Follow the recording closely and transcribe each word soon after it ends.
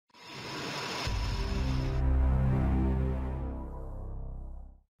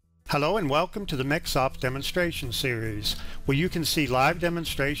Hello and welcome to the MecSoft demonstration series, where you can see live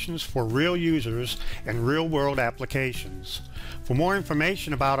demonstrations for real users and real-world applications. For more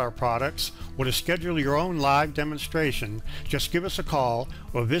information about our products or to schedule your own live demonstration, just give us a call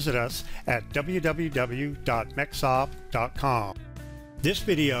or visit us at www.mecsoft.com. This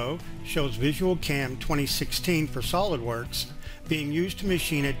video shows VisualCAM 2016 for SolidWorks being used to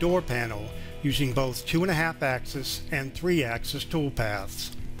machine a door panel using both 2.5 axis and 3 axis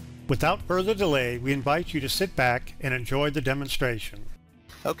toolpaths. Without further delay, we invite you to sit back and enjoy the demonstration.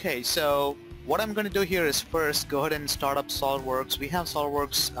 Okay, so what I'm going to do here is first go ahead and start up SolidWorks. We have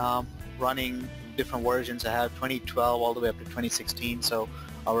SolidWorks running different versions. I have 2012 all the way up to 2016. So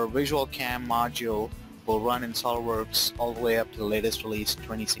our VisualCAM module will run in SolidWorks all the way up to the latest release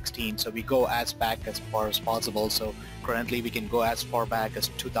 2016. So we go as back as far as possible. So currently we can go as far back as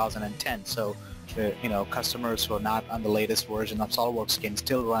 2010. So customers who are not on the latest version of SolidWorks can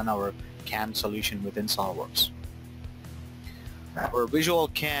still run our CAM solution within SolidWorks. Our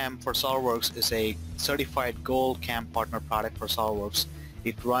VisualCAM for SolidWorks is a certified gold CAM partner product for SolidWorks.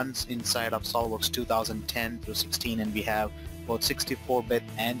 It runs inside of SolidWorks 2010 through 16, and we have both 64-bit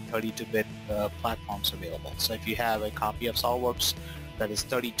and 32-bit platforms available. So if you have a copy of SolidWorks that is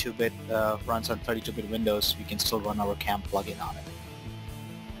 32-bit, runs on 32-bit Windows, you can still run our CAM plugin on it.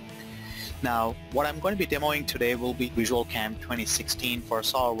 Now, what I'm going to be demoing today will be VisualCAM 2016 for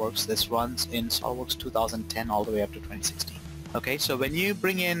SolidWorks. This runs in SolidWorks 2010 all the way up to 2016. Okay, so when you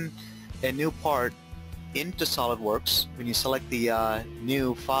bring in a new part into SolidWorks, when you select the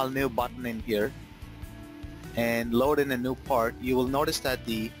new File New button in here and load in a new part, you will notice that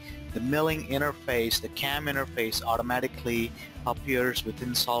the milling interface, the CAM interface, automatically appears within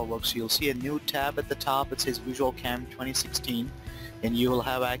SolidWorks. You'll see a new tab at the top. It says VisualCAM 2016. And you will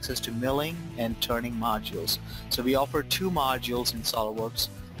have access to milling and turning modules. So we offer two modules in SolidWorks: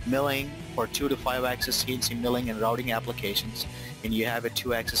 milling for 2 to 5 axis CNC milling and routing applications, and you have a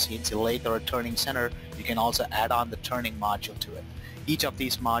 2-axis CNC lathe or a turning center. You can also add on the turning module to it. Each of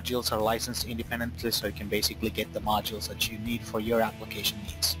these modules are licensed independently, so you can basically get the modules that you need for your application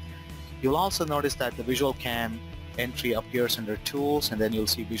needs. You'll also notice that the VisualCAM entry appears under Tools, and then you'll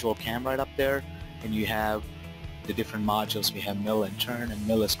see VisualCAM right up there, and you have the different modules. We have mill and turn, and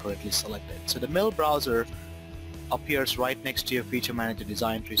mill is correctly selected. So the mill browser appears right next to your Feature Manager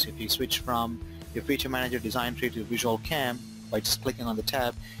design tree. So if you switch from your Feature Manager design tree to VisualCAM by just clicking on the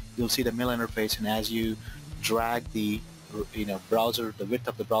tab, you'll see the mill interface, and as you drag the browser, the width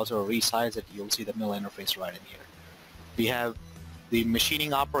of the browser, or resize it, you'll see the mill interface right in here. We have the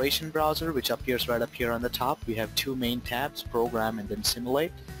machining operation browser, which appears right up here on the top. We have two main tabs: Program and then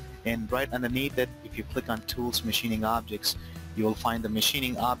Simulate. And right underneath it, if you click on Tools, Machining Objects, you will find the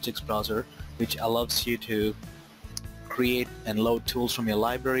Machining Objects browser, which allows you to create and load tools from your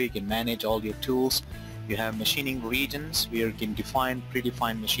library. You can manage all your tools. You have machining regions, where you can define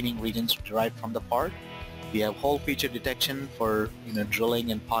predefined machining regions derived from the part. We have hole feature detection for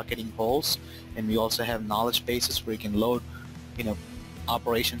drilling and pocketing holes, and we also have knowledge bases where you can load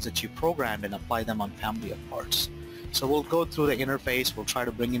operations that you programmed and apply them on family of parts. So we'll go through the interface. We'll try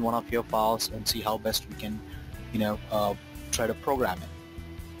to bring in one of your files and see how best we can, try to program it.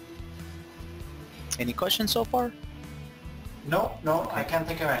 Any questions so far? No, I can't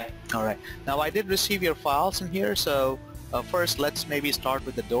think of any. All right. Now I did receive your files in here. So first, let's maybe start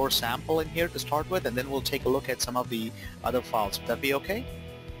with the door sample in here to start with, and then we'll take a look at some of the other files. Would that be okay?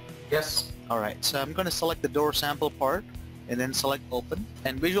 Yes. All right. So I'm going to select the door sample part and then select Open.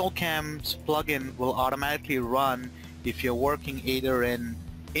 And VisualCAM's plugin will automatically run if you're working either in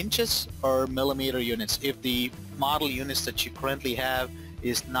inches or millimeter units. If the model units that you currently have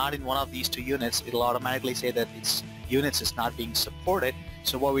is not in one of these two units, it'll automatically say that its units is not being supported.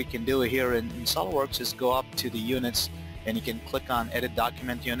 So what we can do here in SolidWorks is go up to the units, and you can click on Edit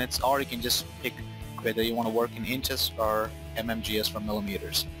Document Units, or you can just pick whether you want to work in inches or mmGS for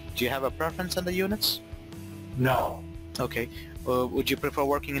millimeters. Do you have a preference on the units? No. Okay. Would you prefer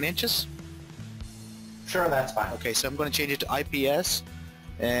working in inches? Sure, that's fine. Okay, so I'm going to change it to IPS,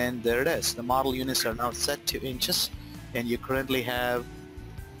 and there it is. The model units are now set to inches, and you currently have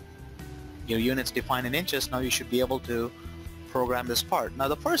your units defined in inches. Now you should be able to program this part. Now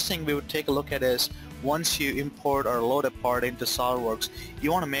the first thing we would take a look at is, once you import or load a part into SolidWorks,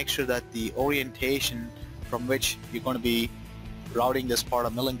 you want to make sure that the orientation from which you're going to be routing this part or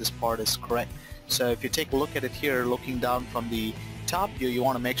milling this part is correct. So if you take a look at it here, looking down from the top view, you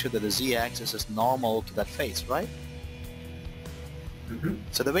want to make sure that the Z-axis is normal to that face, right? Mm-hmm.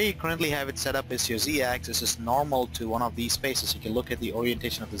 So the way you currently have it set up is your Z-axis is normal to one of these faces. You can look at the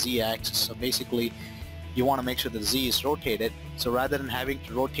orientation of the Z-axis. So basically, you want to make sure the Z is rotated. So rather than having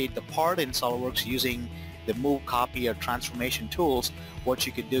to rotate the part in SolidWorks using the move, copy, or transformation tools, what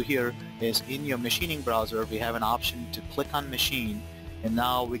you could do here is in your machining browser we have an option to click on machine, and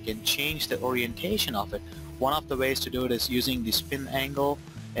now we can change the orientation of it. One of the ways to do it is using the spin angle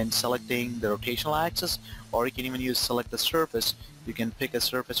and selecting the rotational axis, or you can even use select the surface. You can pick a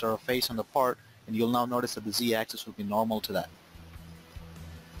surface or a face on the part, and you'll now notice that the Z-axis will be normal to that.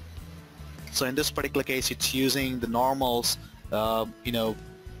 So in this particular case it's using the normals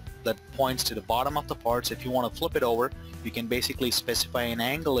that points to the bottom of the part. So if you want to flip it over, you can basically specify an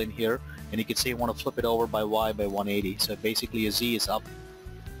angle in here, and you can say you want to flip it over by Y by 180. So basically a Z is up,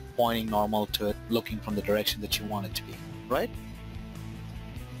 pointing normal to it, looking from the direction that you want it to be, right?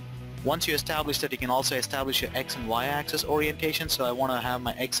 Once you establish that, you can also establish your X and Y axis orientation. So I want to have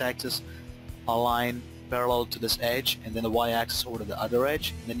my X axis align parallel to this edge, and then the Y axis over to the other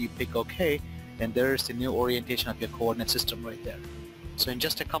edge, and then you pick OK, and there's the new orientation of your coordinate system right there. So in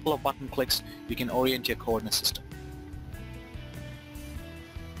just a couple of button clicks you can orient your coordinate system.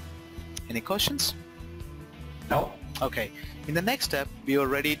 Any questions? No. Okay, in the next step we are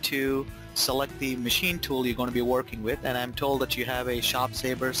ready to select the machine tool you're going to be working with, and I'm told that you have a Shop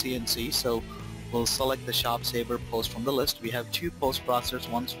Saber CNC, so we'll select the Shop Saber post from the list. We have two post processors,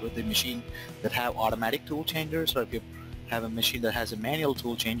 one's with a machine that have automatic tool changers, or if you have a machine that has a manual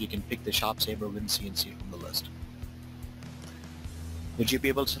tool change, you can pick the Shop Saber Win CNC from the list. Would you be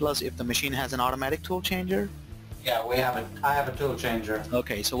able to tell us if the machine has an automatic tool changer? Yeah, I have a tool changer.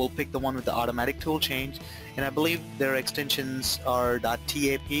 Okay, so we'll pick the one with the automatic tool change, and I believe their extensions are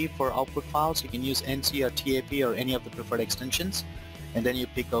 .tap for output files. You can use NC or TAP or any of the preferred extensions, and then you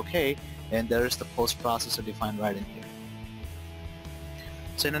pick OK, and there's the post processor defined right in here.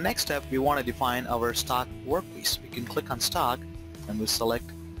 So in the next step we want to define our stock workpiece. We can click on stock and we select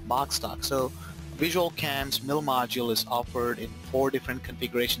box stock. So VisualCAM's mill module is offered in 4 different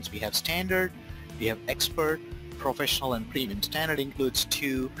configurations. We have standard, we have expert, professional, and premium. Standard includes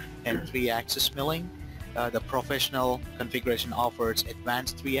 2 and 3 axis milling. The professional configuration offers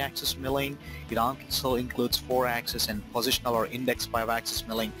advanced 3-axis milling. It also includes 4-axis and positional or index 5-axis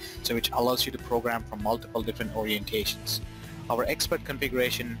milling, so which allows you to program from multiple different orientations. Our expert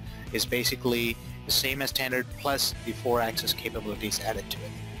configuration is basically the same as standard plus the 4-axis capabilities added to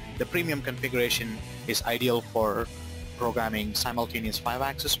it. The premium configuration is ideal for programming simultaneous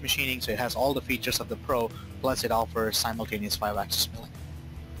 5-axis machining, so it has all the features of the Pro, plus it offers simultaneous 5-axis milling.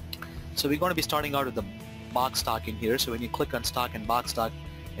 So we're going to be starting out with the box stock in here. So when you click on stock and box stock,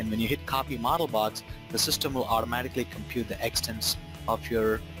 and when you hit copy model box, the system will automatically compute the extents of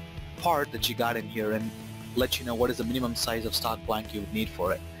your part that you got in here and let you know what is the minimum size of stock blank you would need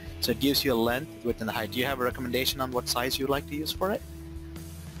for it. So it gives you a length, width, and height. Do you have a recommendation on what size you'd like to use for it?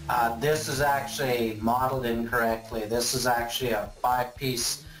 This is actually modeled incorrectly. This is actually a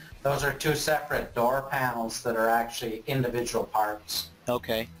 5-piece. Those are 2 separate door panels that are actually individual parts.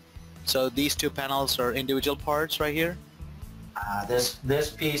 Okay. So these 2 panels are individual parts right here? This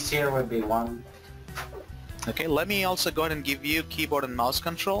piece here would be one. Okay, let me also go ahead and give you keyboard and mouse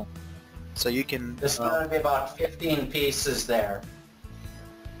control so you can... There's going to be about 15 pieces there.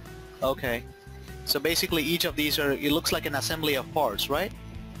 Okay. So basically each of these are, it looks like an assembly of parts, right?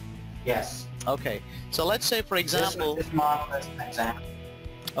 Yes. Okay. So let's say for example... This model is an example.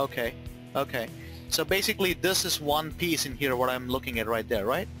 Okay. Okay. So basically this is one piece in here, what I'm looking at right there,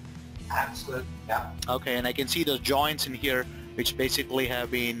 right? Absolutely, yeah. Okay, and I can see those joints in here which basically have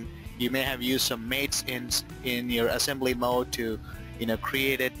been, you may have used some mates in your assembly mode to,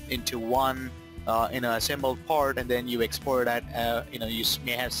 create it into one assembled part, and then you export that, you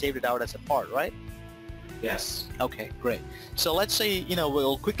may have saved it out as a part, right? Yes. Okay, great. So let's say,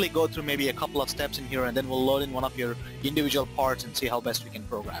 we'll quickly go through maybe a couple of steps in here, and then we'll load in one of your individual parts and see how best we can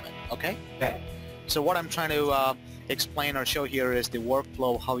program it, okay? Okay. So what I'm trying to explain or show here is the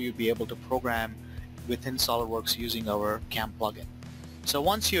workflow, how you'd be able to program within SolidWorks using our CAM plugin. So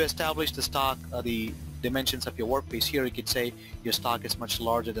once you establish the stock, the dimensions of your workpiece here, you could say your stock is much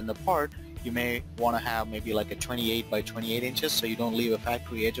larger than the part. You may want to have maybe like a 28 by 28 inches so you don't leave a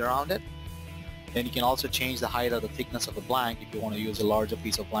factory edge around it. Then you can also change the height or the thickness of the blank if you want to use a larger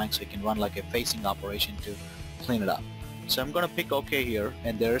piece of blank, so you can run like a facing operation to clean it up. So I'm going to pick OK here,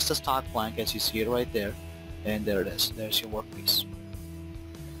 and there's the stock blank as you see it right there, and there it is. There's your workpiece.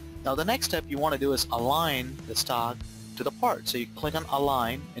 Now the next step you want to do is align the stock to the part. So you click on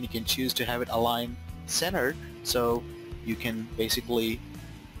align, and you can choose to have it align centered, so you can basically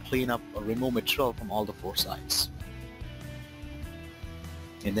clean up or remove material from all the 4 sides.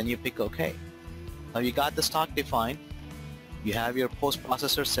 And then you pick OK. Now you got the stock defined. You have your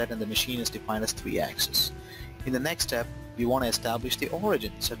post-processor set and the machine is defined as 3 axis. In the next step, we want to establish the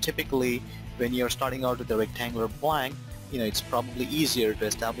origin. So typically, when you're starting out with a rectangular blank, it's probably easier to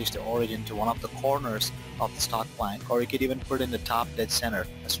establish the origin to one of the corners of the stock blank, or you could even put it in the top dead center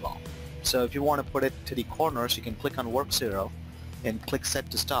as well. So if you want to put it to the corners, you can click on work 0 and click set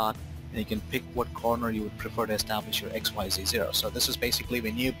to stock, and you can pick what corner you would prefer to establish your XYZ 0. So this is basically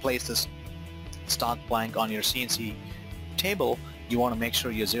when you place this stock blank on your CNC table, you want to make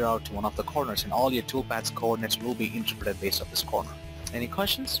sure you zero out to one of the corners, and all your toolpath's coordinates will be interpreted based on this corner. Any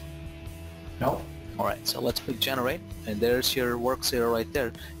questions? No. Alright, so let's click generate, and there's your work 0 right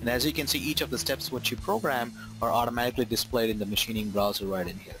there. And as you can see, each of the steps which you program are automatically displayed in the machining browser right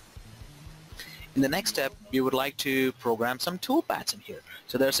in here. In the next step, you would like to program some toolpaths in here.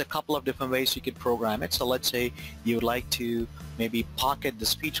 So there's a couple of different ways you could program it. So let's say you would like to maybe pocket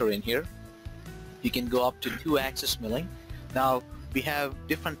this feature in here. You can go up to 2-axis milling. Now, we have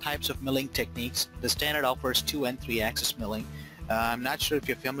different types of milling techniques. The standard offers 2 and 3-axis milling. I'm not sure if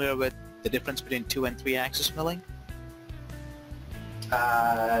you're familiar with the difference between 2 and 3-axis milling.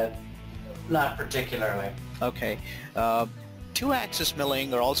 Not particularly. Okay. 2-axis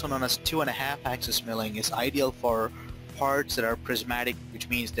milling, or also known as 2.5-axis milling, is ideal for parts that are prismatic, which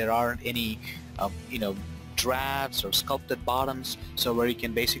means there aren't any, drafts or sculpted bottoms. So where you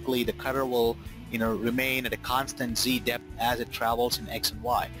can basically, the cutter will remain at a constant Z depth as it travels in X and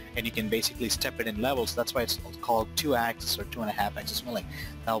Y, and you can basically step it in levels. That's why it's called 2-axis or 2.5-axis milling.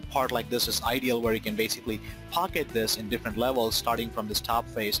 Now, a part like this is ideal where you can basically pocket this in different levels, starting from this top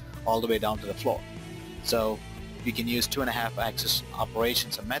face all the way down to the floor. So you can use 2.5-axis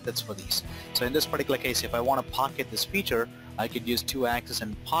operations and methods for these. So in this particular case, if I want to pocket this feature, I could use 2-axis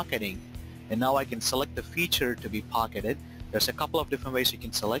and pocketing, and now I can select the feature to be pocketed. There's a couple of different ways you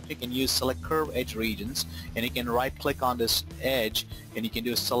can select. You can use select curve edge regions, and you can right click on this edge, and you can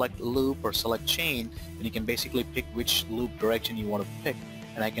do a select loop or select chain, and you can basically pick which loop direction you want to pick,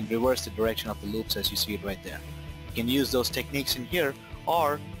 and I can reverse the direction of the loops as you see it right there. You can use those techniques in here,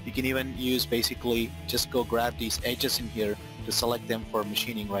 or you can even use basically just go grab these edges in here to select them for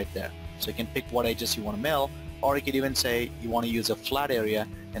machining right there. So you can pick what edges you want to mill, or you could even say you want to use a flat area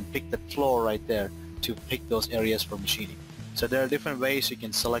and pick the floor right there to pick those areas for machining. So there are different ways you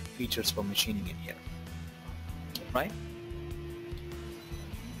can select features for machining in here, right?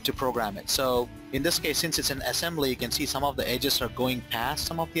 To program it. So in this case, since it's an assembly, you can see some of the edges are going past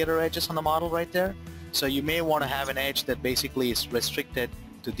some of the other edges on the model right there. So you may want to have an edge that basically is restricted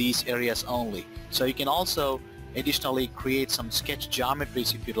to these areas only. So you can also additionally create some sketch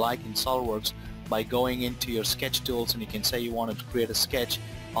geometries if you'd like in SolidWorks by going into your sketch tools, and you can say you want to create a sketch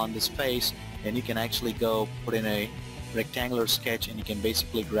on this face, and you can actually go put in a rectangular sketch, and you can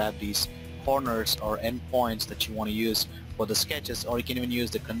basically grab these corners or endpoints that you want to use for the sketches, or you can even use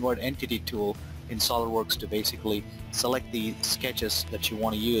the convert entity tool in SolidWorks to basically select the sketches that you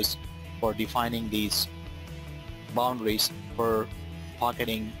want to use for defining these boundaries for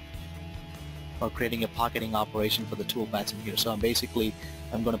pocketing or creating a pocketing operation for the toolpaths in here. So I'm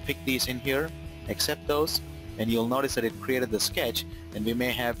going to pick these in here, accept those, and you'll notice that it created the sketch, and we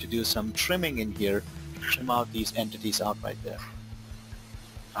may have to do some trimming in here to trim out these entities out right there.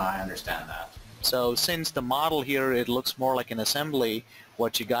 I understand that. So since the model here, it looks more like an assembly,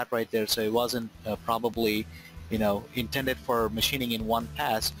 what you got right there, so it wasn't probably intended for machining in one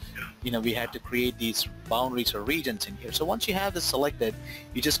pass, we had to create these boundaries or regions in here. So once you have this selected,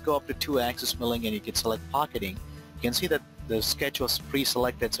 you just go up to 2-axis milling and you can select pocketing. You can see that the sketch was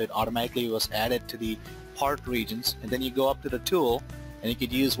pre-selected, so it automatically was added to the part regions, and then you go up to the tool, and you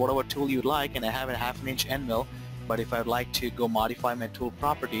could use whatever tool you'd like, and I have a 1/2 inch end mill, but if I'd like to go modify my tool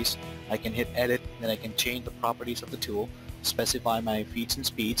properties, I can hit edit, and I can change the properties of the tool, specify my feet and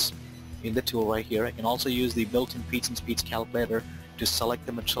speeds in the tool right here. I can also use the built-in feet and speeds calculator to select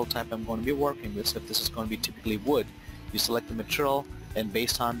the material type I'm going to be working with. So if this is going to be typically wood, you select the material, and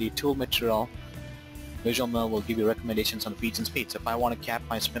based on the tool material, VisualMill will give you recommendations on feet and speeds. So if I want to cap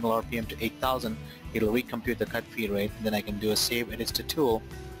my spindle RPM to 8,000, it'll recompute the cut feed rate, and then I can do a save edits to tool,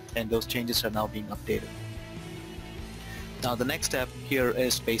 and those changes are now being updated. Now the next step here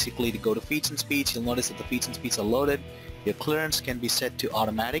is basically to go to feet and speeds. You'll notice that the feet and speeds are loaded. Your clearance can be set to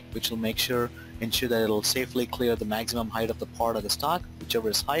automatic, which will ensure that it'll safely clear the maximum height of the part of the stock, whichever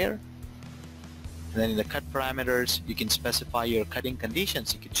is higher. And then in the cut parameters, you can specify your cutting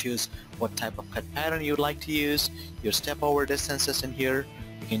conditions. You can choose what type of cut pattern you'd like to use, your step over distances in here.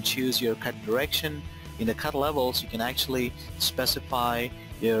 You can choose your cut direction. In the cut levels, you can actually specify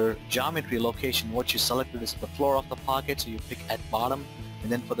your geometry location. What you selected is the floor of the pocket, so you pick at bottom.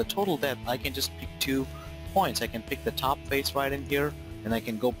 And then for the total depth, I can just pick 2 points. I can pick the top face right in here, and I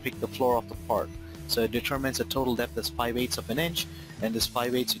can go pick the floor of the part. So it determines the total depth as 5/8 of an inch, and this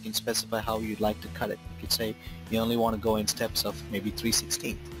 5/8 you can specify how you'd like to cut it. You could say you only want to go in steps of maybe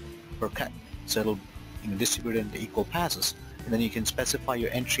 3/16 per cut. So it'll distribute it into equal passes. And then you can specify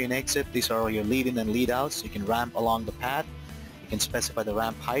your entry and exit. These are your lead in and lead outs. You can ramp along the path. You can specify the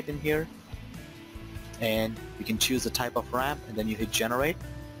ramp height in here, and you can choose the type of ramp, and then you hit generate,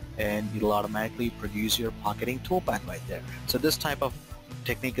 and it'll automatically produce your pocketing toolpath right there. So this type of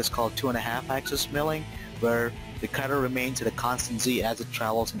technique is called 2.5 axis milling, where the cutter remains at a constant Z as it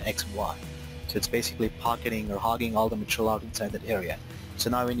travels in X and Y. So it's basically pocketing or hogging all the material out inside that area. So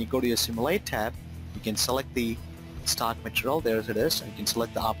now when you go to your Simulate tab, you can select the stock material, there it is, and you can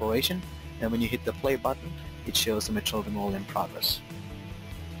select the operation, and when you hit the play button, it shows the material removal in progress.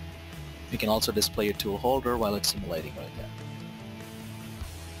 You can also display your tool holder while it's simulating right there.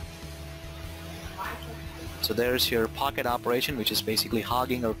 So there's your pocket operation, which is basically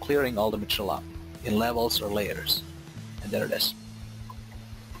hogging or clearing all the material out in levels or layers. And there it is.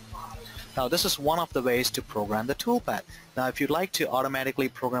 Now this is one of the ways to program the toolpath. Now if you'd like to automatically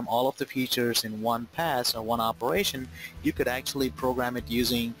program all of the features in one pass or one operation, you could actually program it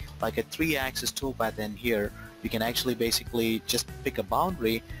using like a 3-axis toolpath in here. You can actually basically just pick a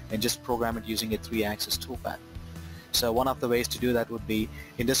boundary and just program it using a 3-axis toolpath. So one of the ways to do that would be,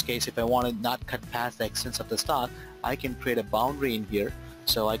 in this case, if I want to not cut past the extents of the stock, I can create a boundary in here.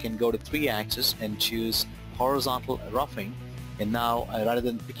 So I can go to 3-axis and choose horizontal roughing. And now, rather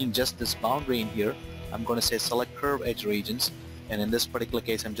than picking just this boundary in here, I'm going to say select curve edge regions. And in this particular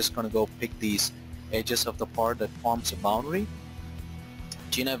case, I'm just going to go pick these edges of the part that forms a boundary.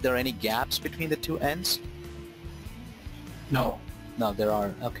 Do you know if there are any gaps between the two ends? No. No, there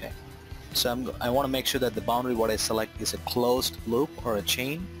aren't. Okay. So I want to make sure that the boundary what I select is a closed loop or a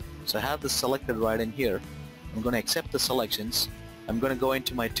chain. So I have this selected right in here. I'm going to accept the selections. I'm going to go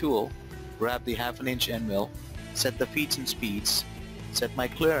into my tool, grab the 1/2 inch end mill, set the feeds and speeds, set my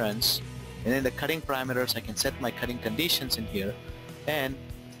clearance, and in the cutting parameters I can set my cutting conditions in here, and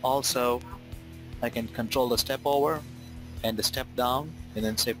also I can control the step over and the step down, and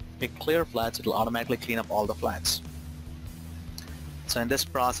then say pick clear flats. It will automatically clean up all the flats. So in this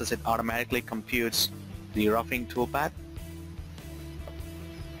process, it automatically computes the roughing toolpath,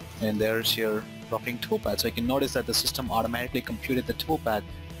 and there's your roughing toolpath. So you can notice that the system automatically computed the toolpath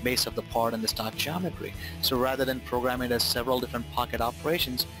based on the part and the stock geometry. So rather than program it as several different pocket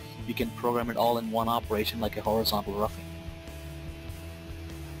operations, you can program it all in one operation like a horizontal roughing.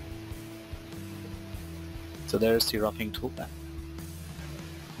 So there's the roughing toolpath.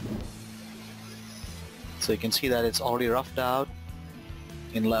 So you can see that it's already roughed out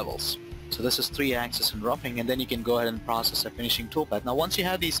in levels. So this is 3-axis and roughing, and then you can go ahead and process a finishing toolpath. Now once you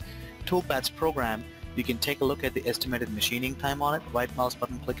have these toolpaths programmed, you can take a look at the estimated machining time on it. Right mouse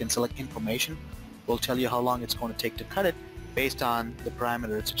button click and select information. Will tell you how long it's going to take to cut it based on the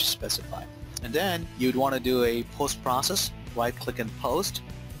parameters that you specify. And then you'd want to do a post process. Right click and post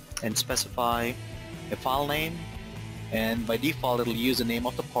and specify a file name, and by default it'll use the name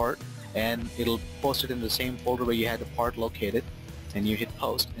of the part, and it'll post it in the same folder where you had the part located, and you hit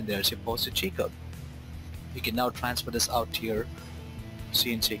post, and there's your posted G-code. You can now transfer this out to your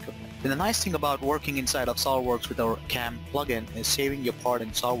CNC equipment. And the nice thing about working inside of SolidWorks with our CAM plugin is saving your part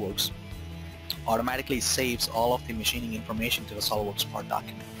in SolidWorks automatically saves all of the machining information to the SolidWorks part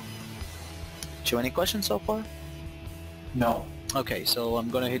document. Do you have any questions so far? No. Okay, so I'm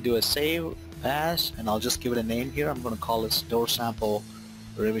going to do a save as, and I'll just give it a name here. I'm going to call this door sample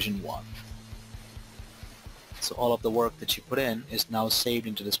revision 1. So all of the work that you put in is now saved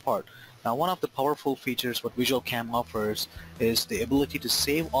into this part. Now one of the powerful features what VisualCAM offers is the ability to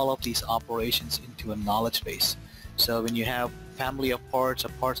save all of these operations into a knowledge base. So when you have family of parts or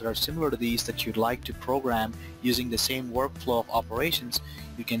parts that are similar to these that you'd like to program using the same workflow of operations,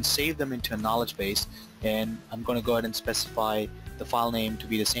 you can save them into a knowledge base. And I'm going to go ahead and specify the file name to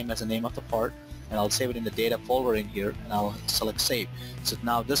be the same as the name of the part, and I'll save it in the data folder in here, and I'll select save. So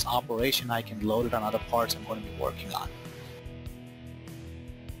now this operation I can load it on other parts I'm going to be working on.